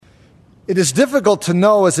It is difficult to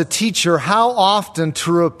know as a teacher how often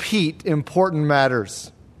to repeat important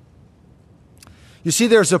matters. You see,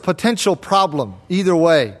 there's a potential problem either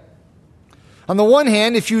way. On the one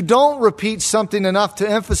hand, if you don't repeat something enough to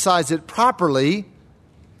emphasize it properly,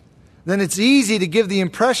 then it's easy to give the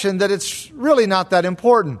impression that it's really not that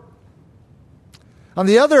important. On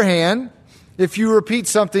the other hand, if you repeat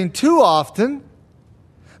something too often,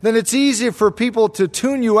 then it's easier for people to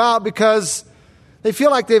tune you out because they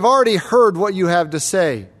feel like they've already heard what you have to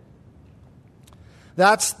say.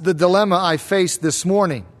 That's the dilemma I faced this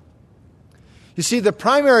morning. You see, the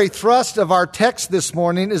primary thrust of our text this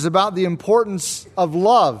morning is about the importance of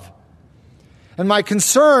love. And my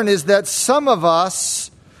concern is that some of us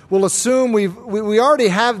will assume we already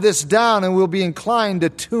have this down and we'll be inclined to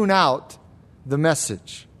tune out the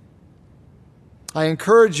message. I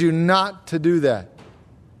encourage you not to do that.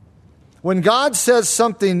 When God says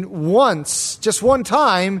something once, just one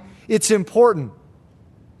time, it's important.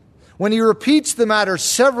 When He repeats the matter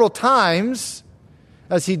several times,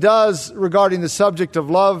 as He does regarding the subject of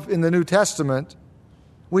love in the New Testament,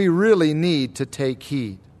 we really need to take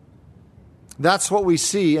heed. That's what we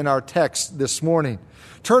see in our text this morning.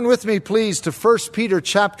 Turn with me, please, to 1 Peter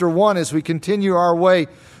chapter 1 as we continue our way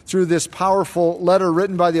through this powerful letter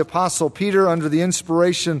written by the Apostle Peter under the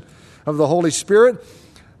inspiration of the Holy Spirit.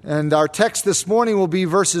 And our text this morning will be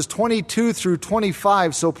verses 22 through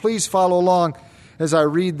 25, so please follow along as I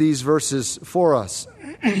read these verses for us.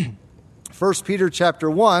 1 Peter chapter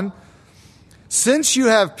 1, since you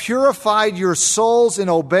have purified your souls in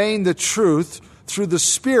obeying the truth through the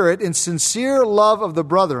Spirit in sincere love of the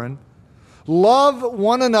brethren, love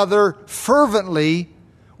one another fervently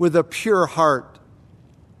with a pure heart.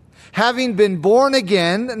 Having been born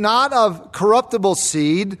again, not of corruptible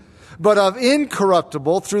seed, but of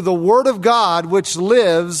incorruptible, through the Word of God, which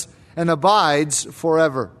lives and abides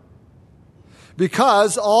forever.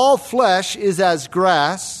 Because all flesh is as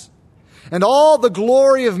grass, and all the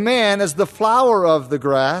glory of man as the flower of the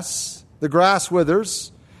grass. The grass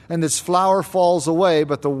withers, and its flower falls away,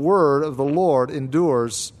 but the word of the Lord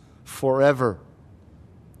endures forever.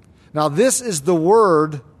 Now this is the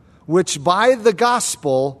word which by the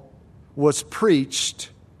gospel was preached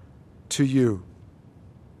to you.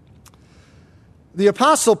 The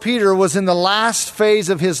Apostle Peter was in the last phase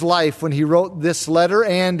of his life when he wrote this letter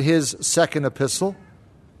and his second epistle.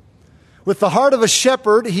 With the heart of a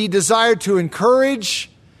shepherd, he desired to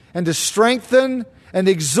encourage and to strengthen and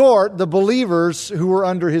exhort the believers who were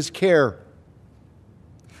under his care.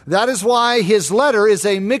 That is why his letter is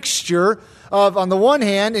a mixture of, on the one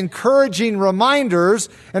hand, encouraging reminders,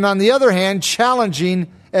 and on the other hand,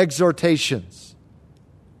 challenging exhortations.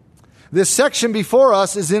 This section before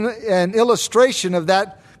us is an illustration of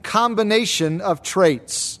that combination of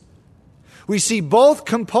traits. We see both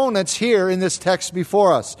components here in this text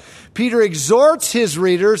before us. Peter exhorts his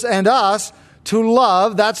readers and us to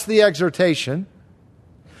love, that's the exhortation.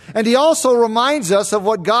 And he also reminds us of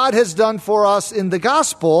what God has done for us in the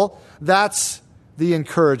gospel, that's the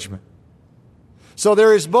encouragement. So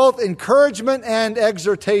there is both encouragement and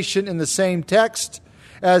exhortation in the same text,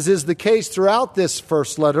 as is the case throughout this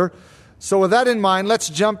first letter. So with that in mind, let's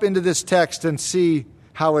jump into this text and see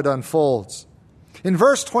how it unfolds. In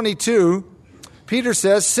verse 22, Peter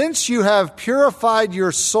says, since you have purified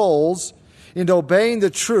your souls in obeying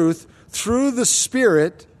the truth through the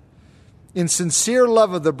Spirit in sincere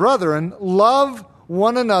love of the brethren, love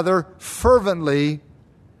one another fervently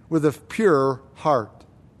with a pure heart.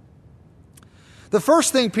 The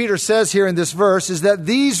first thing Peter says here in this verse is that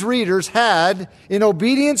these readers had, in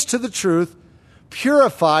obedience to the truth,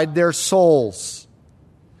 purified their souls.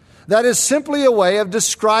 That is simply a way of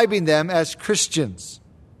describing them as Christians.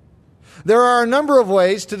 There are a number of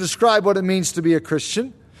ways to describe what it means to be a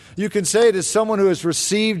Christian. You can say it is someone who has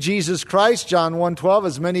received Jesus Christ, John 1:12,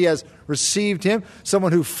 as many as received Him.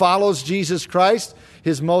 Someone who follows Jesus Christ.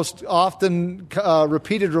 His most often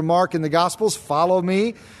repeated remark in the Gospels, follow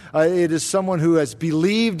me. It is someone who has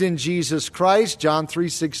believed in Jesus Christ, John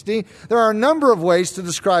 3:16. There are a number of ways to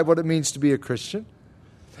describe what it means to be a Christian.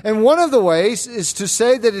 And one of the ways is to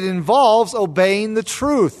say that it involves obeying the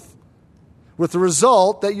truth, with the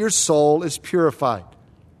result that your soul is purified.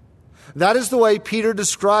 That is the way Peter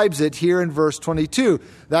describes it here in verse 22.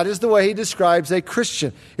 That is the way he describes a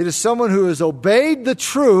Christian. It is someone who has obeyed the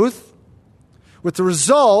truth, with the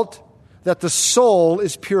result that the soul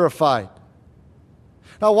is purified.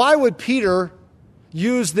 Now, why would Peter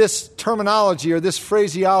use this terminology or this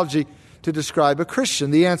phraseology to describe a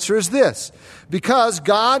Christian? The answer is this: because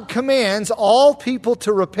God commands all people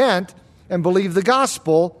to repent and believe the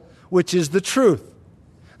gospel, which is the truth.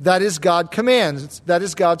 That is God's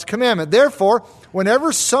commandment. Therefore,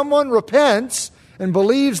 whenever someone repents and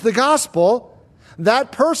believes the gospel,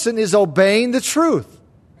 that person is obeying the truth.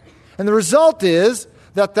 And the result is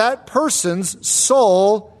that person's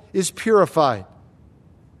soul is purified.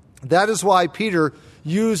 That is why Peter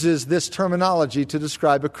uses this terminology to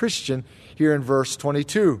describe a Christian here in verse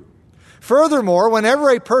 22. Furthermore, whenever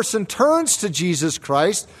a person turns to Jesus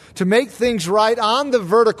Christ to make things right on the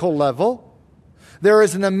vertical level, there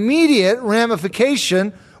is an immediate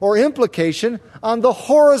ramification or implication on the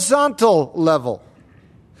horizontal level.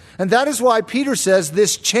 And that is why Peter says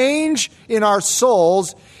this change in our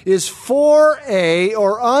souls is for a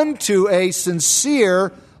or unto a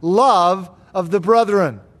sincere love of the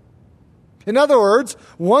brethren. In other words,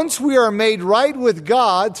 once we are made right with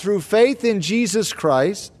God through faith in Jesus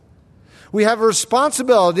Christ, we have a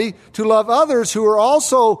responsibility to love others who are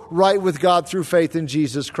also right with God through faith in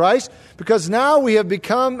Jesus Christ, because now we have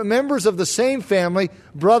become members of the same family,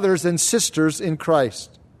 brothers and sisters in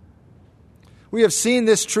Christ. We have seen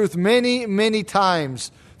this truth many, many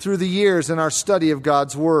times through the years in our study of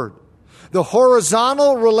God's Word. The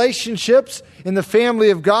horizontal relationships in the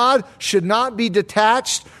family of God should not be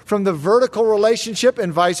detached from the vertical relationship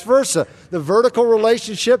and vice versa. The vertical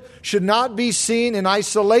relationship should not be seen in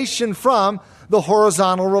isolation from the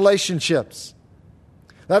horizontal relationships.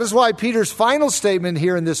 That is why Peter's final statement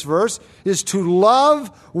here in this verse is to love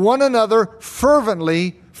one another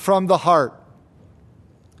fervently from the heart.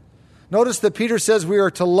 Notice that Peter says we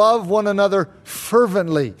are to love one another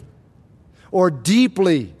fervently or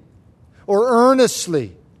deeply or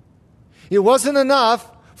earnestly. It wasn't enough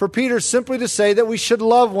for Peter simply to say that we should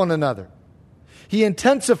love one another. He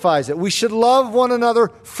intensifies it. We should love one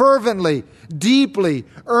another fervently, deeply,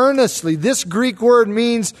 earnestly. This Greek word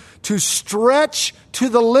means to stretch to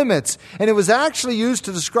the limits. And it was actually used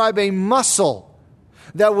to describe a muscle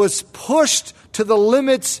that was pushed to the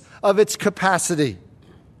limits of its capacity.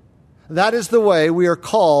 That is the way we are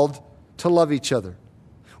called to love each other.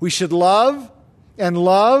 We should love and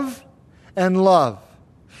love and love.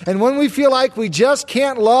 And when we feel like we just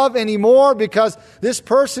can't love anymore because this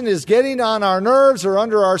person is getting on our nerves or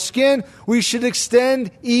under our skin, we should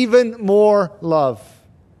extend even more love.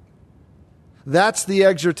 That's the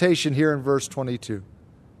exhortation here in verse 22.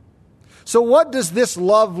 So what does this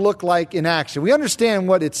love look like in action? We understand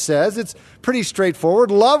what it says. It's pretty straightforward.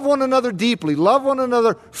 Love one another deeply. Love one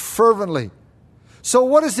another fervently. So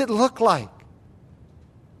what does it look like?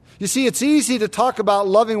 You see, it's easy to talk about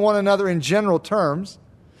loving one another in general terms,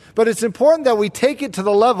 but it's important that we take it to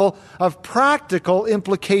the level of practical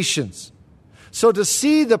implications. So to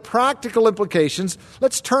see the practical implications,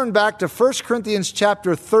 let's turn back to 1 Corinthians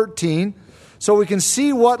chapter 13 so we can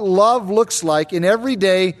see what love looks like in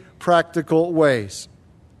everyday practical ways.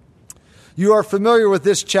 You are familiar with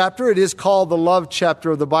this chapter. It is called the love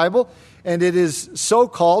chapter of the Bible, and it is so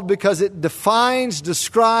called because it defines,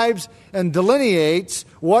 describes, and delineates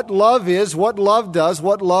what love is, what love does,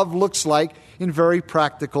 what love looks like in very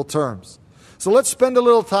practical terms. So let's spend a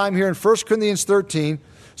little time here in 1 Corinthians 13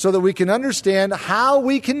 so that we can understand how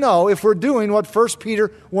we can know if we're doing what 1 Peter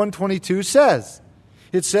 1:22 says.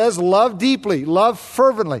 It says, love deeply, love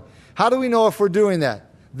fervently. How do we know if we're doing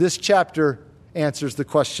that? This chapter answers the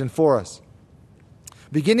question for us.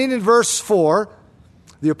 Beginning in verse 4,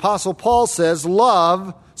 the Apostle Paul says,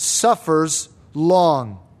 love suffers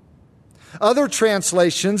long. Other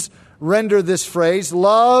translations render this phrase,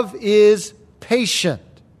 love is patient.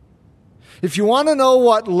 If you want to know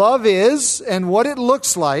what love is and what it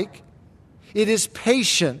looks like, it is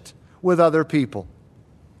patient with other people.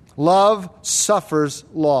 Love suffers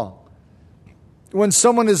long. When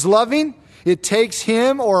someone is loving, it takes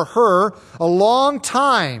him or her a long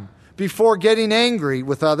time before getting angry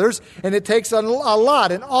with others, and it takes an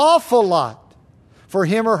awful lot, for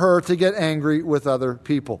him or her to get angry with other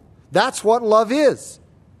people. That's what love is.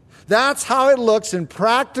 That's how it looks in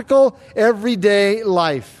practical, everyday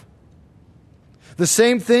life. The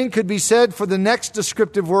same thing could be said for the next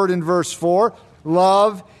descriptive word in verse 4.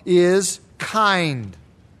 Love is kind.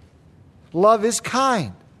 Love is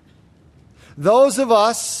kind. Those of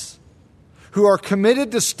us who are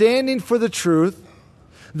committed to standing for the truth,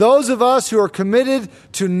 those of us who are committed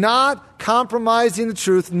to not compromising the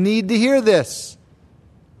truth need to hear this.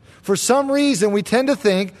 For some reason, we tend to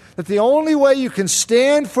think that the only way you can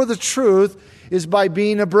stand for the truth is by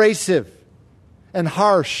being abrasive and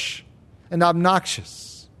harsh and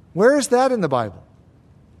obnoxious. Where is that in the Bible?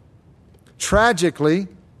 Tragically,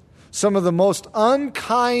 some of the most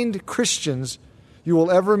unkind Christians you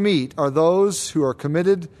will ever meet are those who are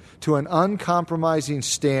committed to an uncompromising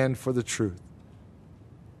stand for the truth.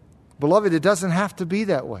 Beloved, it doesn't have to be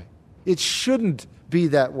that way. It shouldn't be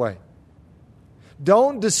that way.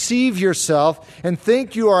 Don't deceive yourself and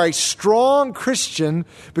think you are a strong Christian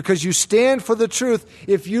because you stand for the truth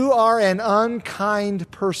if you are an unkind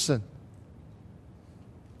person.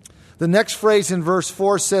 The next phrase in verse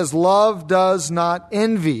 4 says, love does not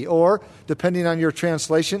envy, or, depending on your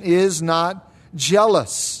translation, is not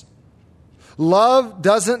jealous. Love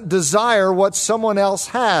doesn't desire what someone else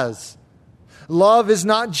has. Love is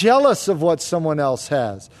not jealous of what someone else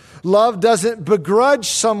has. Love doesn't begrudge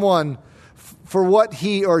someone for what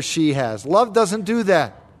he or she has. Love doesn't do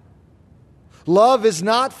that. Love is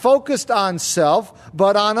not focused on self,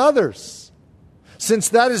 but on others. Since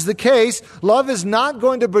that is the case, love is not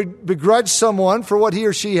going to begrudge someone for what he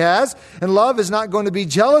or she has, and love is not going to be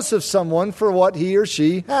jealous of someone for what he or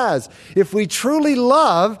she has. If we truly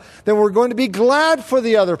love, then we're going to be glad for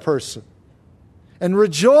the other person and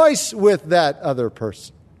rejoice with that other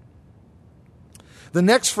person. The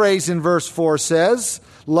next phrase in verse 4 says,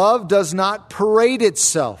 love does not parade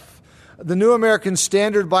itself. The New American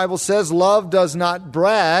Standard Bible says, love does not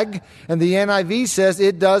brag, and the NIV says,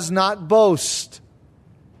 it does not boast.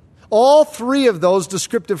 All three of those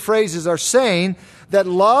descriptive phrases are saying that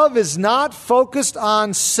love is not focused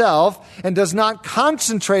on self and does not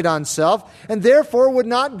concentrate on self, and therefore would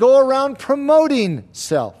not go around promoting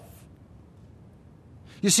self.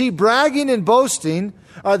 You see, bragging and boasting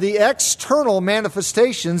are the external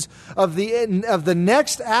manifestations of the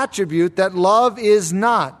next attribute that love is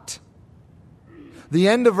not. The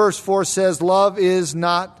end of verse 4 says, love is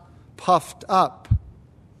not puffed up.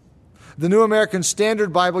 The New American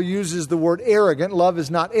Standard Bible uses the word arrogant. Love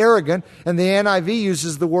is not arrogant. And the NIV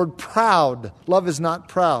uses the word proud. Love is not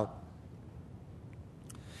proud.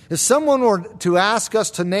 If someone were to ask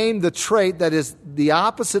us to name the trait that is the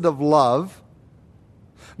opposite of love,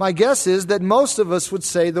 my guess is that most of us would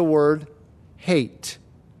say the word hate.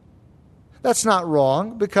 That's not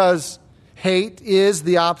wrong, because hate is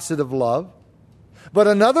the opposite of love. But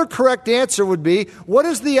another correct answer would be, what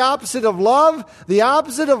is the opposite of love? The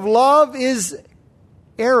opposite of love is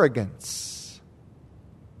arrogance.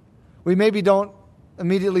 We maybe don't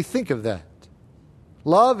immediately think of that.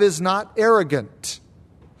 Love is not arrogant.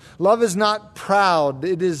 Love is not proud.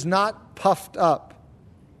 It is not puffed up.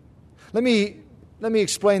 Let me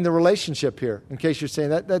explain the relationship here, in case you're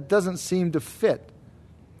saying that doesn't seem to fit.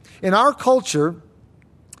 In our culture,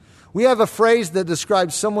 we have a phrase that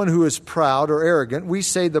describes someone who is proud or arrogant. We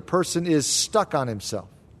say the person is stuck on himself.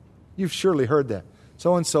 You've surely heard that.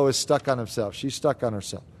 So-and-so is stuck on himself. She's stuck on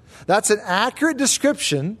herself. That's an accurate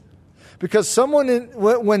description, because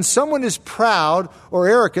when someone is proud or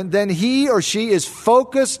arrogant, then he or she is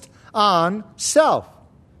focused on self,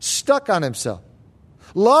 stuck on himself.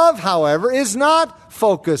 Love, however, is not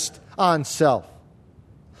focused on self.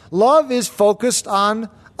 Love is focused on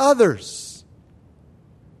others.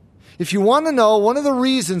 If you want to know one of the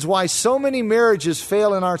reasons why so many marriages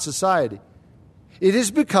fail in our society, it is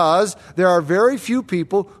because there are very few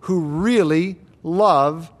people who really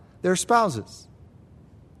love their spouses.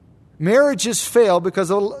 Marriages fail because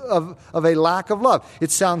of a lack of love. It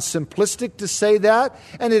sounds simplistic to say that,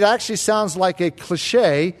 and it actually sounds like a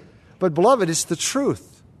cliche, but beloved, it's the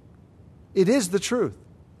truth. It is the truth.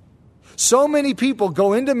 So many people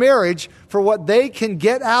go into marriage for what they can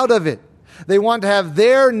get out of it. They want to have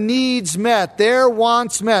their needs met, their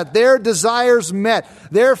wants met, their desires met,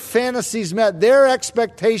 their fantasies met, their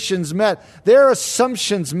expectations met, their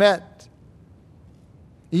assumptions met.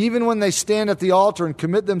 Even when they stand at the altar and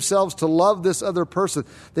commit themselves to love this other person,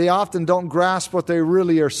 they often don't grasp what they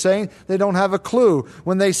really are saying. They don't have a clue.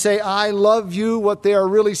 When they say, I love you, what they are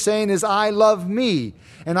really saying is, I love me,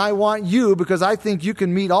 and I want you because I think you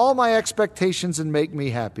can meet all my expectations and make me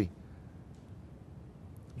happy.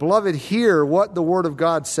 Beloved, hear what the Word of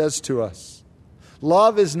God says to us.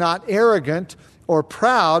 Love is not arrogant or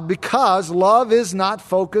proud because love is not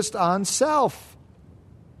focused on self.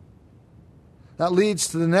 That leads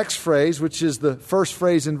to the next phrase, which is the first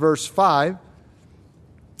phrase in verse 5.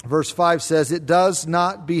 Verse 5 says, it does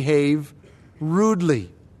not behave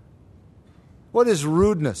rudely. What is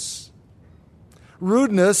rudeness?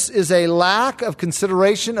 Rudeness is a lack of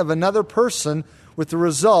consideration of another person with the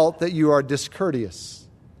result that you are discourteous.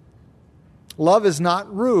 Love is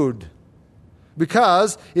not rude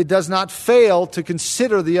because it does not fail to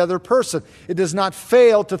consider the other person. It does not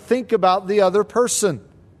fail to think about the other person.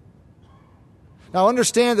 Now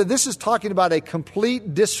understand that this is talking about a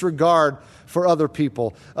complete disregard for other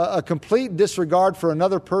people, a complete disregard for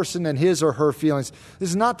another person and his or her feelings. This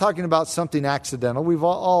is not talking about something accidental. We've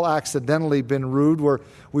all accidentally been rude where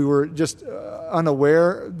we were just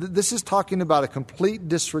unaware. This is talking about a complete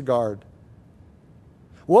disregard.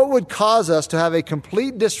 What would cause us to have a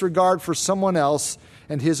complete disregard for someone else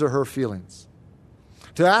and his or her feelings?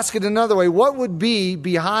 To ask it another way, what would be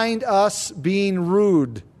behind us being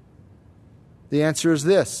rude? The answer is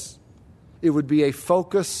this. It would be a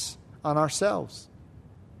focus on ourselves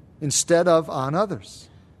instead of on others.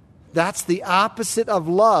 That's the opposite of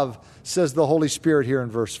love, says the Holy Spirit here in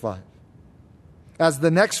verse 5. As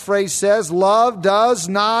the next phrase says, love does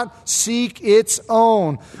not seek its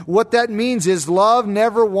own. What that means is love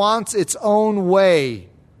never wants its own way.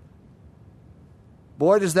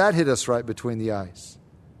 Boy, does that hit us right between the eyes.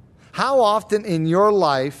 How often in your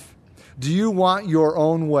life do you want your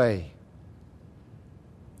own way?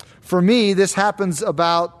 For me, this happens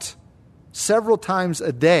about several times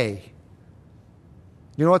a day.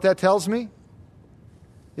 You know what that tells me?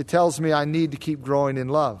 It tells me I need to keep growing in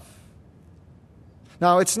love.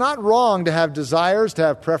 Now, it's not wrong to have desires, to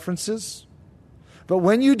have preferences. But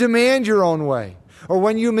when you demand your own way, or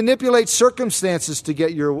when you manipulate circumstances to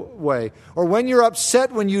get your way, or when you're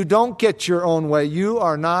upset when you don't get your own way, you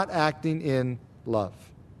are not acting in love.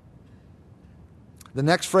 The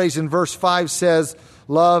next phrase in verse 5 says,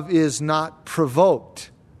 love is not provoked.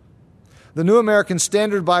 The New American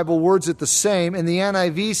Standard Bible words it the same, and the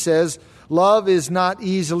NIV says, love is not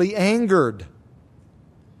easily angered.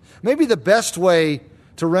 Maybe the best way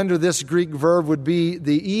to render this Greek verb would be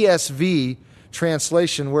the ESV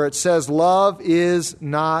translation, where it says, love is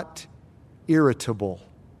not irritable.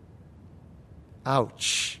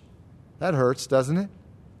 Ouch. That hurts, doesn't it?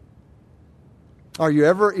 Are you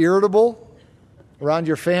ever irritable around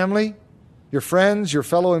your family, your friends, your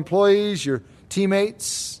fellow employees, your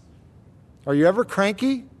teammates? Are you ever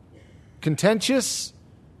cranky, contentious,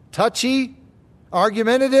 touchy,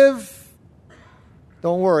 argumentative?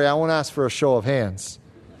 Don't worry, I won't ask for a show of hands.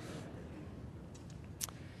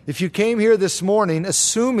 If you came here this morning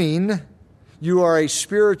assuming you are a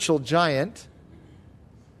spiritual giant,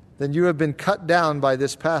 then you have been cut down by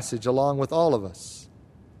this passage along with all of us.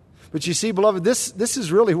 But you see, beloved, this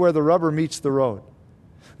is really where the rubber meets the road.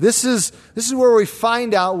 This is where we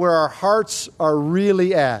find out where our hearts are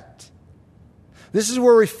really at. This is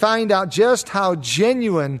where we find out just how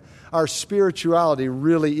genuine our spirituality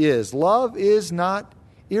really is. Love is not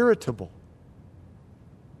irritable.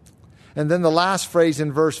 And then the last phrase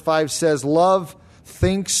in verse 5 says, love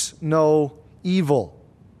thinks no evil.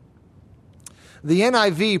 The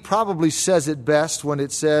NIV probably says it best when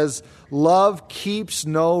it says, love keeps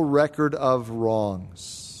no record of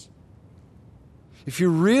wrongs. If you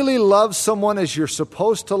really love someone as you're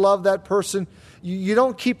supposed to love that person, you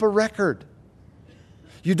don't keep a record.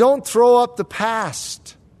 You don't throw up the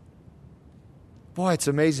past. Boy, it's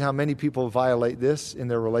amazing how many people violate this in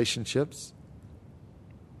their relationships.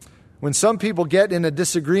 When some people get in a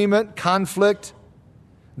disagreement, conflict,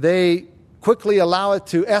 they quickly allow it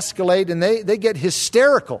to escalate and they get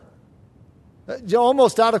hysterical,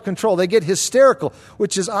 almost out of control. They get hysterical,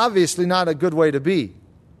 which is obviously not a good way to be.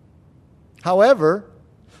 However,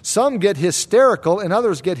 some get hysterical and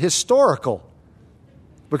others get historical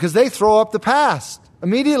because they throw up the past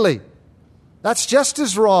immediately. That's just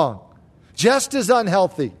as wrong, just as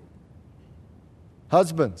unhealthy.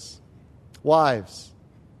 Husbands, wives,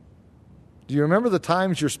 do you remember the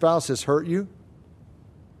times your spouse has hurt you,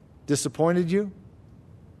 disappointed you,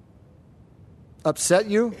 upset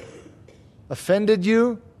you, offended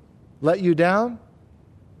you, let you down?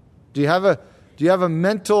 Do you have a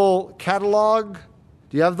mental catalog?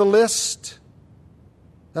 Do you have the list?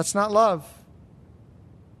 That's not love.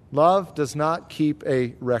 Love does not keep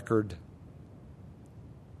a record.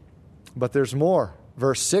 But there's more.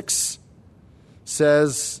 Verse 6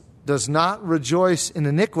 says, does not rejoice in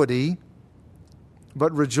iniquity,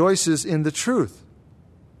 but rejoices in the truth.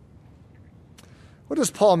 What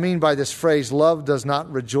does Paul mean by this phrase, love does not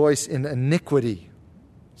rejoice in iniquity?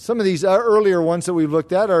 Some of these earlier ones that we've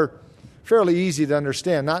looked at are fairly easy to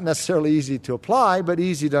understand. Not necessarily easy to apply, but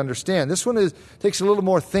easy to understand. This one takes a little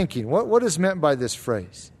more thinking. What is meant by this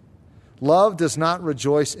phrase? Love does not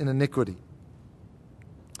rejoice in iniquity.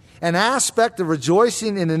 An aspect of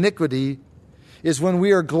rejoicing in iniquity is when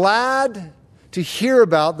we are glad to hear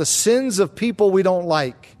about the sins of people we don't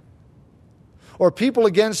like or people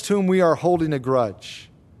against whom we are holding a grudge.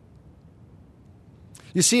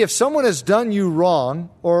 You see, if someone has done you wrong,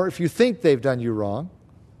 or if you think they've done you wrong,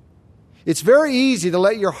 it's very easy to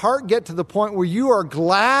let your heart get to the point where you are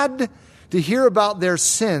glad to hear about their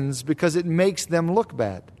sins because it makes them look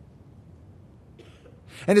bad.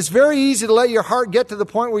 And it's very easy to let your heart get to the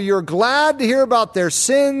point where you're glad to hear about their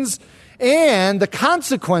sins and the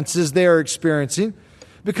consequences they are experiencing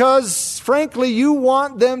because, frankly, you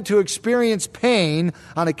want them to experience pain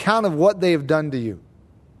on account of what they have done to you.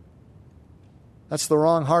 That's the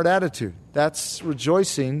wrong heart attitude. That's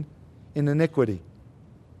rejoicing in iniquity.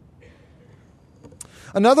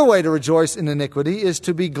 Another way to rejoice in iniquity is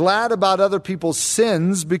to be glad about other people's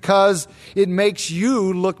sins because it makes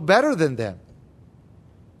you look better than them.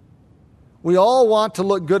 We all want to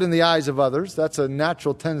look good in the eyes of others. That's a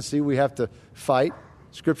natural tendency we have to fight.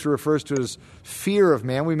 Scripture refers to it as fear of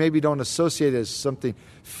man. We maybe don't associate it as something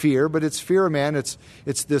fear, but it's fear of man. It's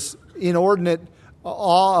this inordinate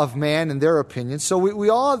awe of man and their opinions. So we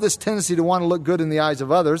all have this tendency to want to look good in the eyes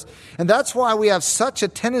of others. And that's why we have such a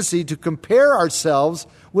tendency to compare ourselves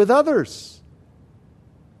with others.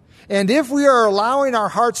 And if we are allowing our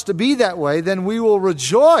hearts to be that way, then we will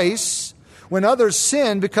rejoice when others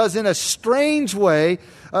sin because in a strange way,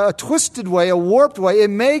 a twisted way, a warped way, it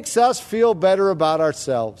makes us feel better about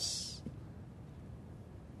ourselves.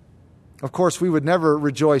 Of course, we would never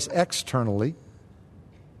rejoice externally.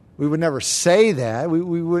 We would never say that.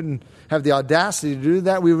 We wouldn't have the audacity to do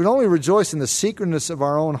that. We would only rejoice in the secretness of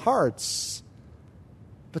our own hearts.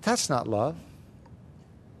 But that's not love.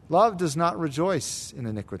 Love does not rejoice in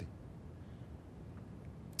iniquity.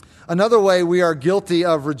 Another way we are guilty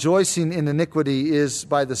of rejoicing in iniquity is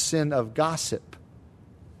by the sin of gossip.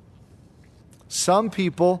 Some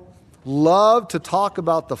people love to talk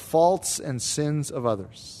about the faults and sins of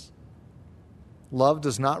others. Love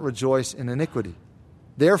does not rejoice in iniquity.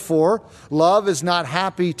 Therefore, love is not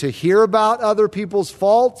happy to hear about other people's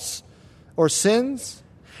faults or sins,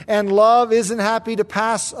 and love isn't happy to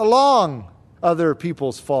pass along other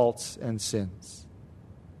people's faults and sins.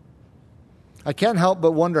 I can't help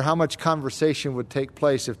but wonder how much conversation would take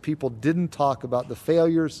place if people didn't talk about the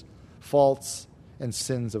failures, faults, and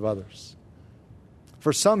sins of others.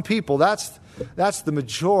 For some people, that's the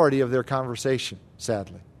majority of their conversation,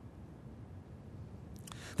 sadly.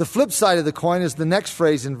 The flip side of the coin is the next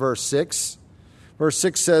phrase in verse 6. Verse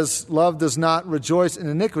 6 says, love does not rejoice in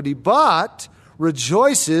iniquity, but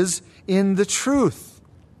rejoices in the truth.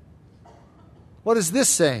 What is this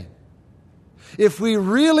saying? If we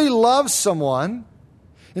really love someone,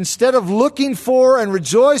 instead of looking for and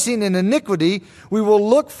rejoicing in iniquity, we will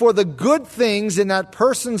look for the good things in that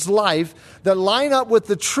person's life that line up with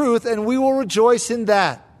the truth, and we will rejoice in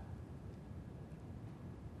that.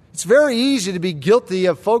 It's very easy to be guilty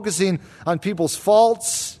of focusing on people's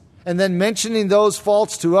faults and then mentioning those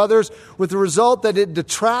faults to others, with the result that it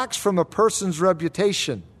detracts from a person's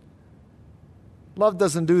reputation. Love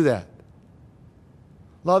doesn't do that.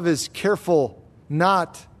 Love is careful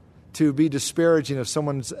not to be disparaging of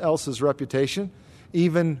someone else's reputation,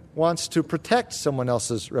 even wants to protect someone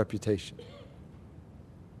else's reputation.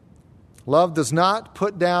 Love does not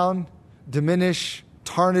put down, diminish,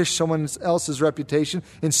 tarnish someone else's reputation.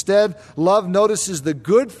 Instead, love notices the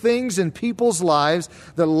good things in people's lives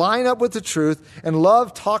that line up with the truth, and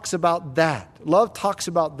love talks about that. Love talks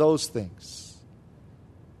about those things.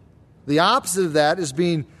 The opposite of that is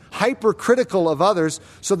being hypercritical of others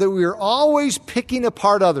so that we are always picking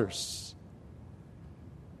apart others,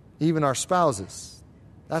 even our spouses.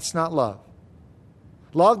 That's not love.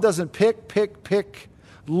 Love doesn't pick,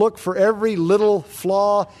 look for every little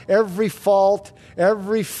flaw, every fault,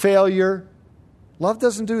 every failure. Love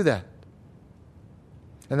doesn't do that.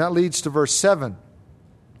 And that leads to verse 7.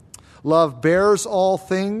 Love bears all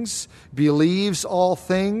things, believes all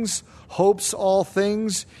things, hopes all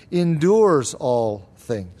things, endures all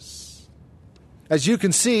things. As you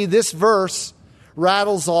can see, this verse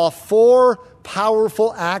rattles off 4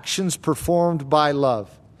 powerful actions performed by love.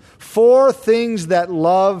 4 things that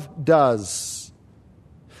love does.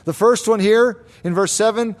 The first one here in verse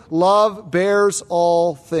 7, love bears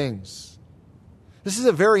all things. This is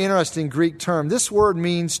a very interesting Greek term. This word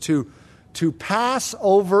means to pass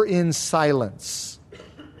over in silence.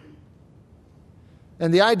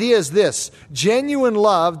 And the idea is this: genuine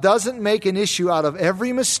love doesn't make an issue out of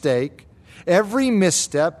every mistake, every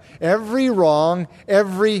misstep, every wrong,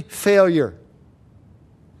 every failure.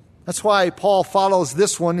 That's why Paul follows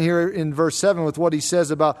this one here in verse 7 with what he says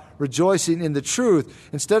about rejoicing in the truth.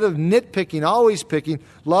 Instead of nitpicking, always picking,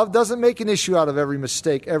 love doesn't make an issue out of every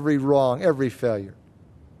mistake, every wrong, every failure.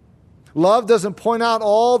 Love doesn't point out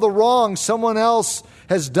all the wrong someone else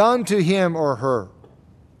has done to him or her.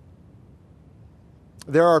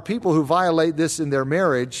 There are people who violate this in their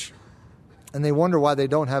marriage, and they wonder why they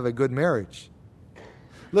don't have a good marriage.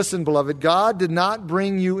 Listen, beloved, God did not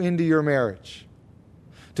bring you into your marriage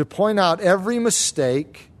to point out every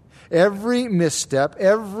mistake, every misstep,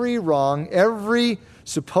 every wrong, every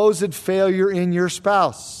supposed failure in your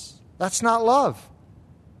spouse. That's not love.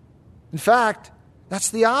 In fact, that's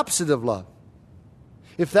the opposite of love.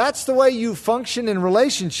 If that's the way you function in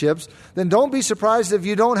relationships, then don't be surprised if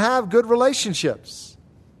you don't have good relationships.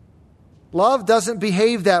 Love doesn't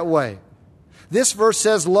behave that way. This verse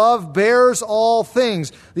says love bears all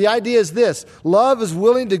things. The idea is this: love is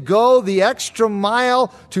willing to go the extra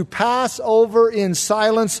mile to pass over in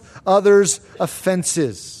silence others'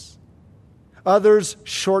 offenses, others'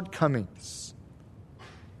 shortcomings.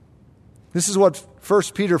 This is what 1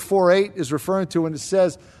 Peter 4:8 is referring to when it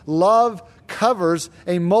says love covers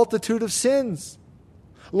a multitude of sins.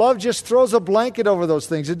 Love just throws a blanket over those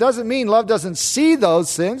things. It doesn't mean love doesn't see those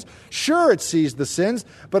sins. Sure, it sees the sins,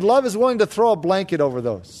 but love is willing to throw a blanket over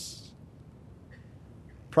those.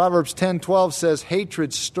 Proverbs 10:12 says,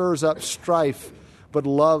 hatred stirs up strife, but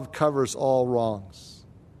love covers all wrongs.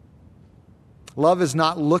 Love is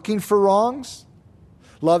not looking for wrongs.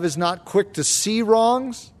 Love is not quick to see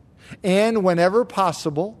wrongs. And whenever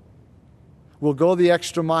possible, will go the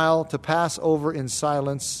extra mile to pass over in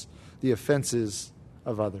silence the offenses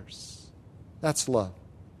of others. That's love.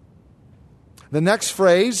 The next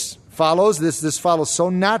phrase follows, this follows so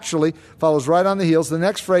naturally, follows right on the heels. The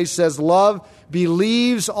next phrase says, love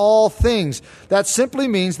believes all things. That simply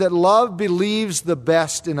means that love believes the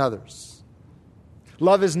best in others.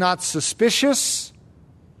 Love is not suspicious,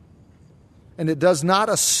 and it does not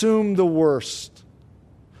assume the worst.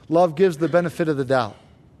 Love gives the benefit of the doubt.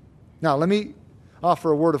 Now, let me offer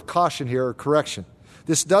a word of caution here, or correction.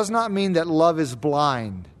 This does not mean that love is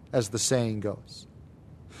blind, as the saying goes.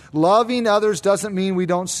 Loving others doesn't mean we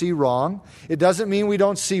don't see wrong. It doesn't mean we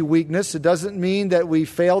don't see weakness. It doesn't mean that we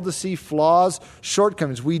fail to see flaws,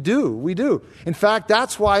 shortcomings. We do. In fact,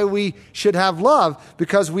 that's why we should have love,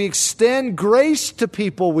 because we extend grace to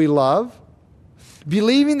people we love,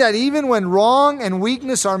 believing that even when wrong and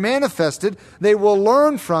weakness are manifested, they will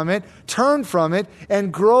learn from it, turn from it,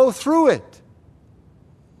 and grow through it.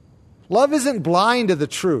 Love isn't blind to the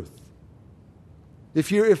truth.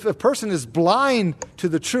 If a person is blind to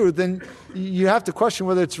the truth, then you have to question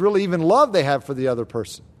whether it's really even love they have for the other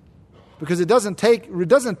person. Because it doesn't take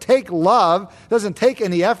love, it doesn't take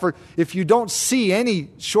any effort if you don't see any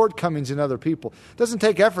shortcomings in other people. It doesn't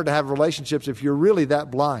take effort to have relationships if you're really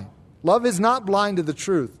that blind. Love is not blind to the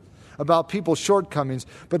truth about people's shortcomings,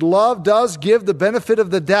 but love does give the benefit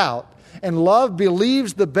of the doubt. And love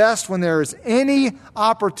believes the best when there is any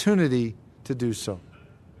opportunity to do so.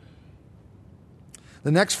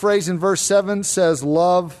 The next phrase in verse 7 says,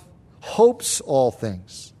 love hopes all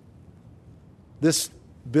things. This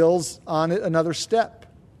builds on it another step.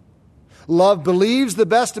 Love believes the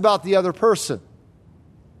best about the other person.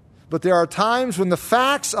 But there are times when the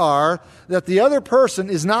facts are that the other person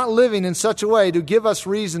is not living in such a way to give us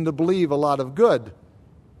reason to believe a lot of good.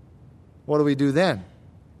 What do we do then?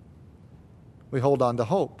 We hold on to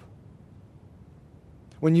hope.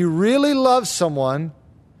 When you really love someone,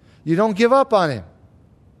 you don't give up on him.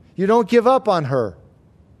 You don't give up on her.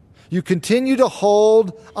 You continue to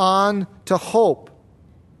hold on to hope.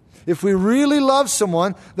 If we really love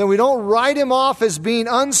someone, then we don't write him off as being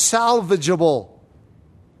unsalvageable.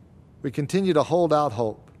 We continue to hold out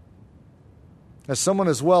hope. As someone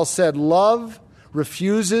has well said, love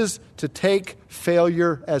refuses to take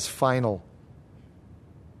failure as final.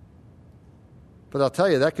 But I'll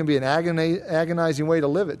tell you, that can be an agonizing way to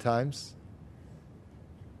live at times.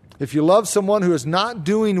 If you love someone who is not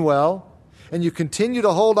doing well and you continue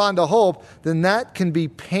to hold on to hope, then that can be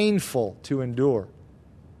painful to endure.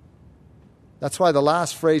 That's why the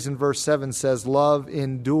last phrase in verse 7 says, love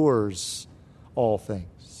endures all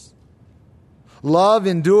things. Love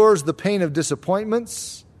endures the pain of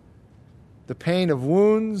disappointments, the pain of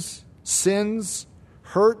wounds, sins,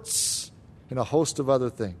 hurts, and a host of other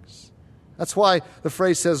things. That's why the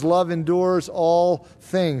phrase says love endures all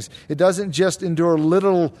things. It doesn't just endure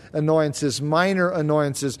little annoyances, minor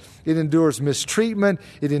annoyances. It endures mistreatment.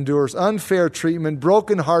 It endures unfair treatment,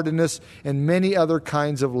 brokenheartedness, and many other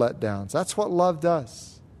kinds of letdowns. That's what love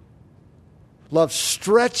does. Love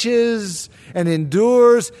stretches and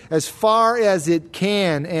endures as far as it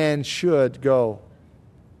can and should go.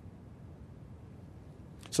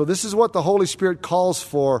 So this is what the Holy Spirit calls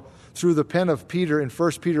for through the pen of Peter in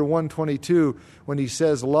 1 Peter 1:22 when he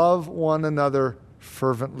says, love one another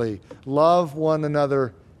fervently. Love one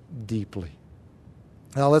another deeply.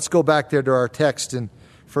 Now let's go back there to our text in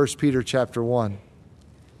 1 Peter chapter 1.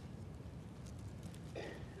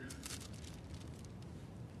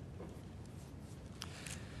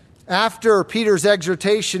 After Peter's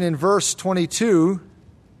exhortation in verse 22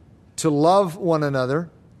 to love one another,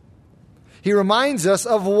 he reminds us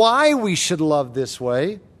of why we should love this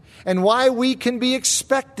way and why we can be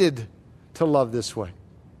expected to love this way.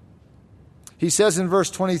 He says in verse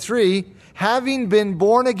 23, having been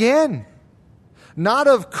born again, not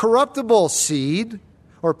of corruptible seed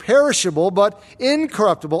or perishable, but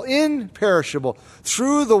incorruptible, imperishable,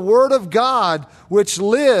 through the word of God, which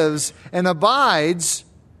lives and abides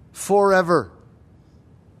forever.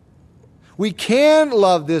 We can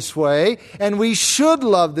love this way, and we should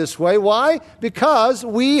love this way. Why? Because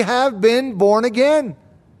we have been born again.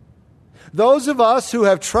 Those of us who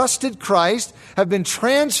have trusted Christ have been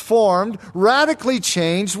transformed, radically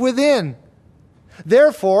changed within.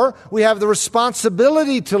 Therefore, we have the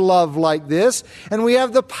responsibility to love like this, and we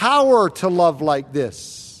have the power to love like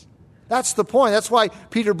this. That's the point. That's why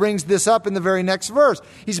Peter brings this up in the very next verse.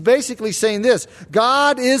 He's basically saying this: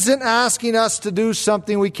 God isn't asking us to do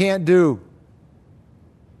something we can't do.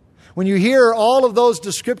 When you hear all of those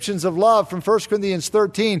descriptions of love from 1 Corinthians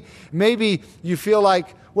 13, maybe you feel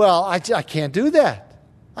like, well, I can't do that.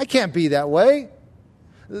 I can't be that way.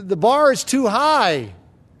 The bar is too high.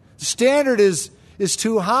 The standard is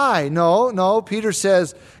too high. No, Peter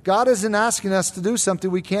says, God isn't asking us to do something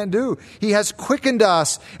we can't do. He has quickened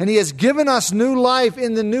us, and He has given us new life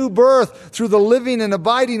in the new birth through the living and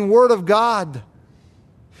abiding Word of God.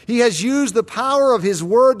 He has used the power of His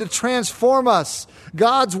Word to transform us.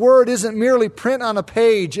 God's Word isn't merely print on a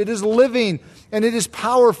page. It is living, and it is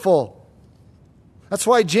powerful. That's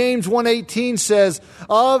why James 1:18 says,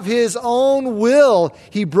 of His own will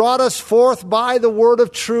He brought us forth by the word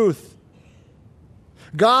of truth.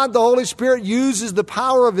 God, the Holy Spirit, uses the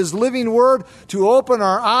power of His living Word to open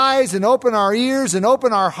our eyes and open our ears and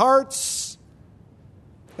open our hearts.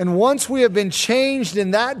 And once we have been changed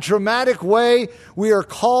in that dramatic way, we are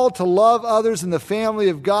called to love others in the family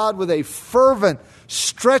of God with a fervent,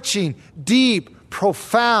 stretching, deep,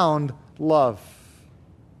 profound love.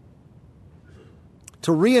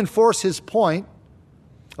 To reinforce his point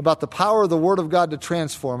about the power of the Word of God to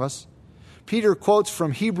transform us, Peter quotes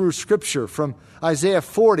from Hebrew Scripture, from Isaiah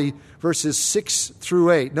 40, verses 6 through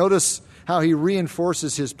 8. Notice how he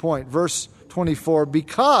reinforces his point. Verse 24,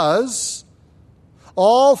 because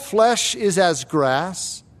all flesh is as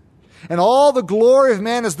grass, and all the glory of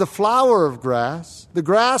man is the flower of grass. The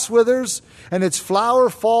grass withers, and its flower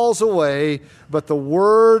falls away, but the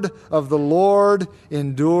word of the Lord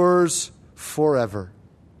endures forever.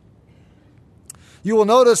 You will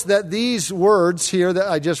notice that these words here that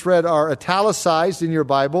I just read are italicized in your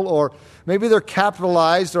Bible, or maybe they're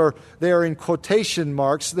capitalized, or they are in quotation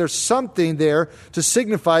marks. There's something there to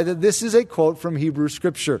signify that this is a quote from Hebrew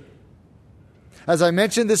Scripture. As I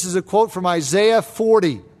mentioned, this is a quote from Isaiah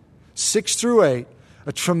 40, 6 through 8,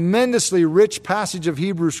 a tremendously rich passage of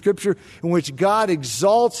Hebrew Scripture in which God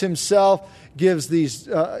exalts Himself, gives these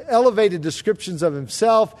elevated descriptions of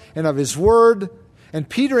Himself and of His Word. And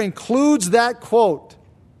Peter includes that quote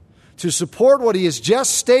to support what he has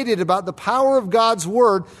just stated about the power of God's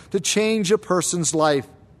Word to change a person's life.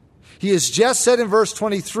 He has just said in verse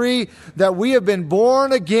 23 that we have been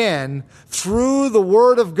born again through the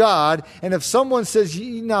Word of God. And if someone says,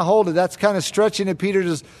 now hold it, that's kind of stretching it, Peter,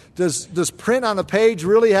 does print on a page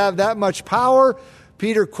really have that much power?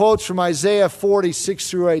 Peter quotes from Isaiah 40, 6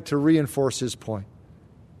 through 8 to reinforce his point.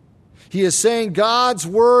 He is saying God's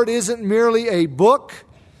Word isn't merely a book.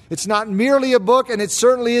 It's not merely a book, and it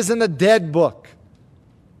certainly isn't a dead book.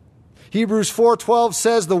 Hebrews 4:12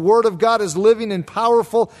 says the Word of God is living and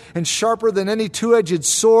powerful and sharper than any two-edged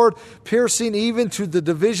sword, piercing even to the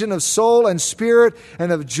division of soul and spirit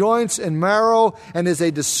and of joints and marrow, and is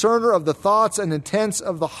a discerner of the thoughts and intents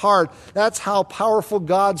of the heart. That's how powerful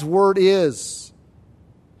God's Word is.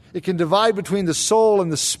 It can divide between the soul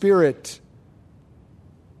and the spirit.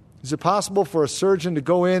 Is it possible for a surgeon to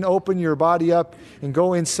go in, open your body up, and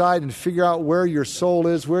go inside and figure out where your soul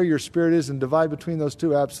is, where your spirit is, and divide between those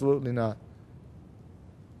two? Absolutely not.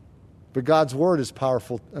 But God's Word is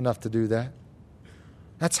powerful enough to do that.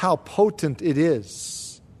 That's how potent it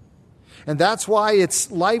is. And that's why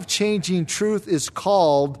its life-changing truth is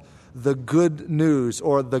called the good news,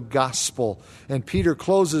 or the gospel. And Peter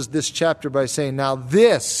closes this chapter by saying, now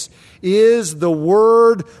this is the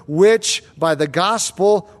word which by the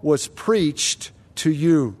gospel was preached to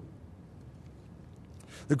you.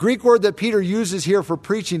 The Greek word that Peter uses here for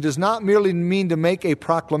preaching does not merely mean to make a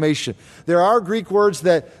proclamation. There are Greek words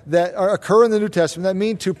that occur in the New Testament that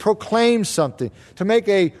mean to proclaim something, to make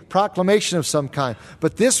a proclamation of some kind.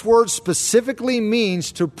 But this word specifically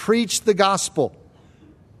means to preach the gospel.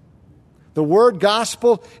 The word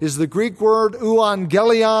gospel is the Greek word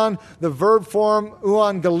euangelion, the verb form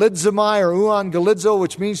euangelizomai or euangelizo,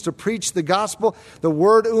 which means to preach the gospel. The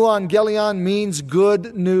word euangelion means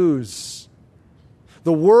good news.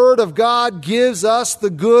 The Word of God gives us the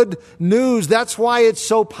good news. That's why it's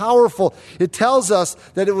so powerful. It tells us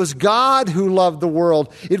that it was God who loved the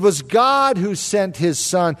world. It was God who sent His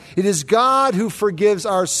Son. It is God who forgives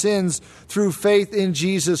our sins through faith in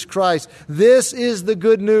Jesus Christ. This is the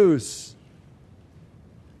good news.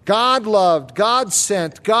 God loved, God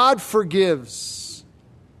sent, God forgives.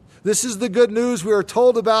 This is the good news we are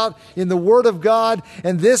told about in the Word of God,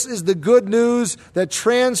 and this is the good news that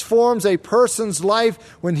transforms a person's life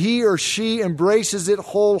when he or she embraces it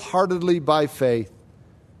wholeheartedly by faith.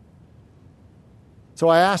 So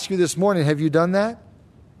I ask you this morning, have you done that?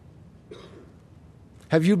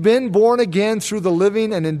 Have you been born again through the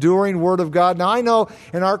living and enduring Word of God? Now, I know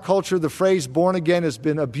in our culture the phrase born again has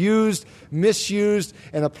been abused, misused,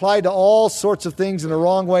 and applied to all sorts of things in the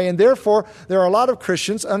wrong way. And therefore, there are a lot of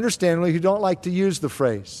Christians, understandably, who don't like to use the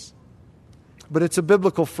phrase. But it's a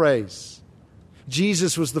biblical phrase.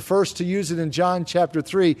 Jesus was the first to use it in John chapter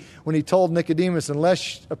 3 when He told Nicodemus,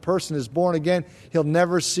 unless a person is born again, he'll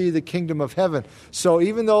never see the kingdom of heaven. So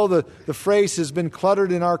even though the phrase has been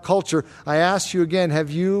cluttered in our culture, I ask you again, have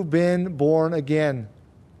you been born again?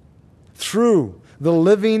 Through the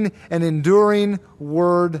living and enduring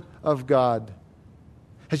Word of God.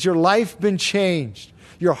 Has your life been changed?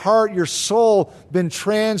 Your heart, your soul been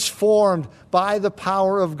transformed by the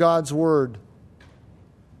power of God's Word?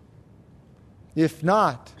 If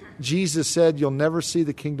not, Jesus said, you'll never see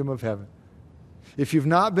the kingdom of heaven. If you've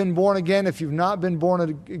not been born again, if you've not been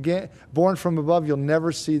born from above, you'll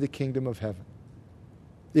never see the kingdom of heaven.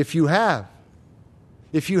 If you have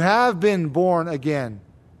been born again,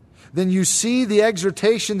 then you see the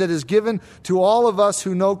exhortation that is given to all of us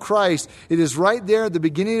who know Christ. It is right there at the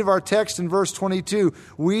beginning of our text in verse 22.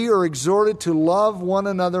 We are exhorted to love one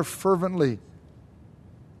another fervently.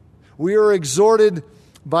 We are exhorted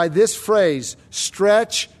by this phrase,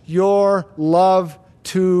 stretch your love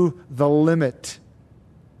to the limit.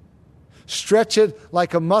 Stretch it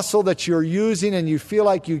like a muscle that you're using and you feel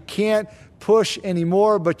like you can't push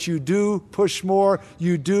anymore, but you do push more,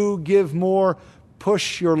 you do give more.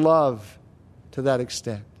 Push your love to that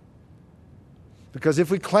extent. Because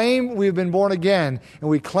if we claim we've been born again and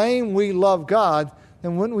we claim we love God,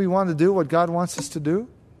 then wouldn't we want to do what God wants us to do?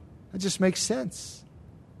 That just makes sense.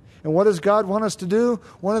 And what does God want us to do?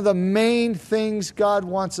 One of the main things God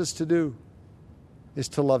wants us to do is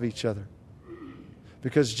to love each other.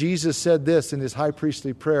 Because Jesus said this in His high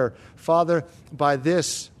priestly prayer, Father, by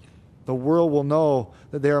this the world will know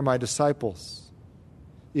that they are my disciples,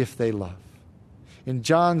 if they love. In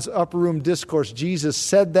John's upper room discourse, Jesus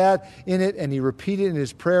said that in it, and He repeated it in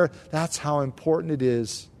His prayer. That's how important it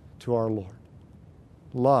is to our Lord.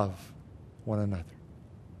 Love one another.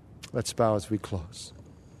 Let's bow as we close.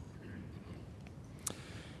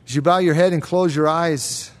 As you bow your head and close your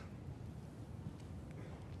eyes,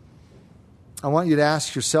 I want you to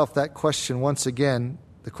ask yourself that question once again.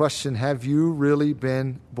 The question, have you really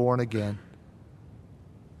been born again?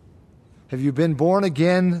 Have you been born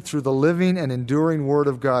again through the living and enduring Word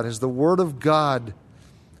of God? Has the Word of God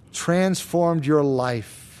transformed your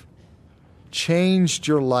life, changed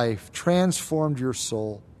your life, transformed your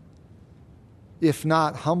soul? If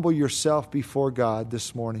not, humble yourself before God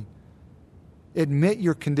this morning. Admit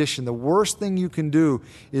your condition. The worst thing you can do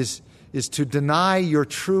is to deny your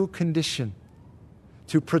true condition,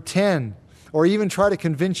 to pretend, or even try to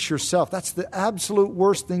convince yourself. That's the absolute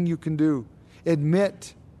worst thing you can do.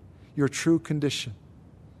 Admit your true condition.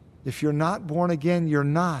 If you're not born again, you're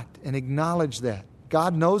not, and acknowledge that.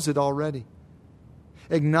 God knows it already.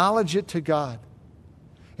 Acknowledge it to God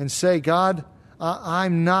and say, God,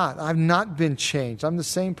 I've not been changed. I'm the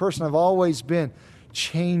same person I've always been.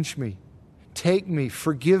 Change me. Take me,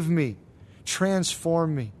 forgive me,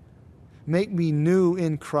 transform me, make me new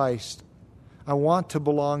in Christ. I want to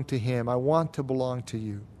belong to Him. I want to belong to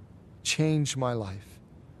You. Change my life.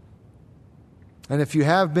 And if you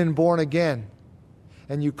have been born again,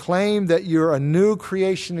 and you claim that you're a new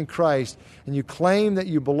creation in Christ, and you claim that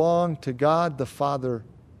you belong to God the Father,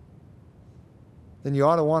 then you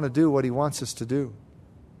ought to want to do what He wants us to do.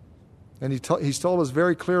 And He's told us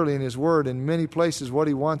very clearly in His Word in many places what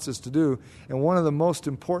He wants us to do. And one of the most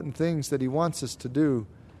important things that He wants us to do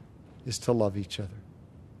is to love each other.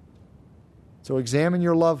 So examine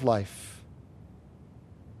your love life.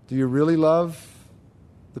 Do you really love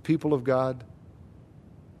the people of God?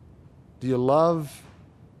 Do you love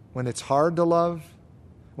when it's hard to love?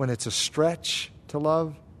 When it's a stretch to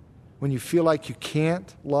love? when you feel like you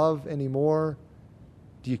can't love anymore,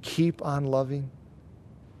 do you keep on loving?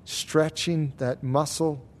 Stretching that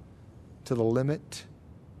muscle to the limit?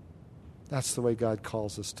 That's the way God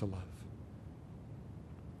calls us to love.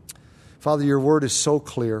 Father, your word is so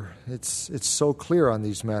clear. It's so clear on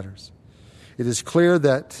these matters. It is clear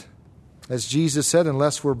that, as Jesus said,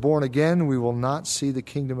 unless we're born again, we will not see the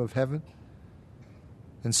kingdom of heaven.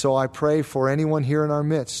 And so I pray for anyone here in our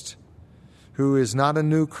midst who is not a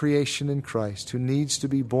new creation in Christ, who needs to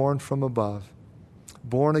be born from above,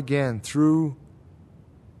 born again through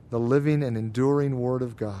the living and enduring Word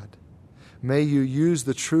of God. May you use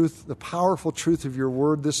the truth, the powerful truth of your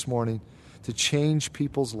Word this morning to change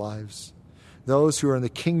people's lives. Those who are in the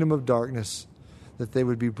kingdom of darkness, that they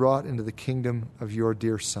would be brought into the kingdom of your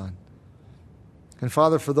dear Son. And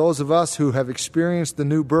Father, for those of us who have experienced the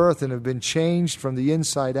new birth and have been changed from the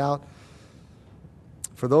inside out,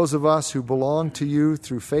 for those of us who belong to you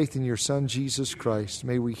through faith in your Son, Jesus Christ,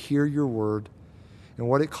 may we hear your word and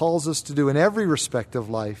what it calls us to do in every respect of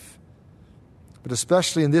life, but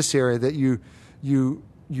especially in this area that you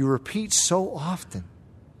repeat so often.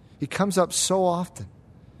 It comes up so often.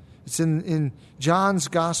 It's in John's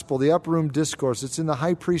Gospel, the Upper Room Discourse. It's in the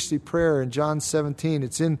high priestly prayer in John 17.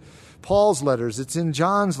 It's in Paul's letters. It's in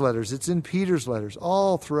John's letters. It's in Peter's letters.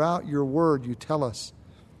 All throughout your word, you tell us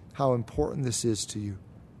how important this is to you.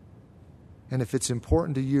 And if it's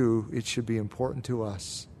important to you, it should be important to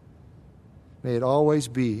us. May it always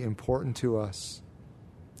be important to us.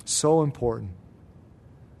 So important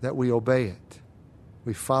that we obey it,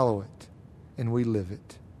 we follow it, and we live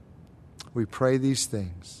it. We pray these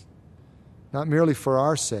things, not merely for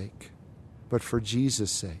our sake, but for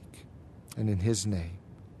Jesus' sake. And in his name,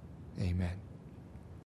 amen.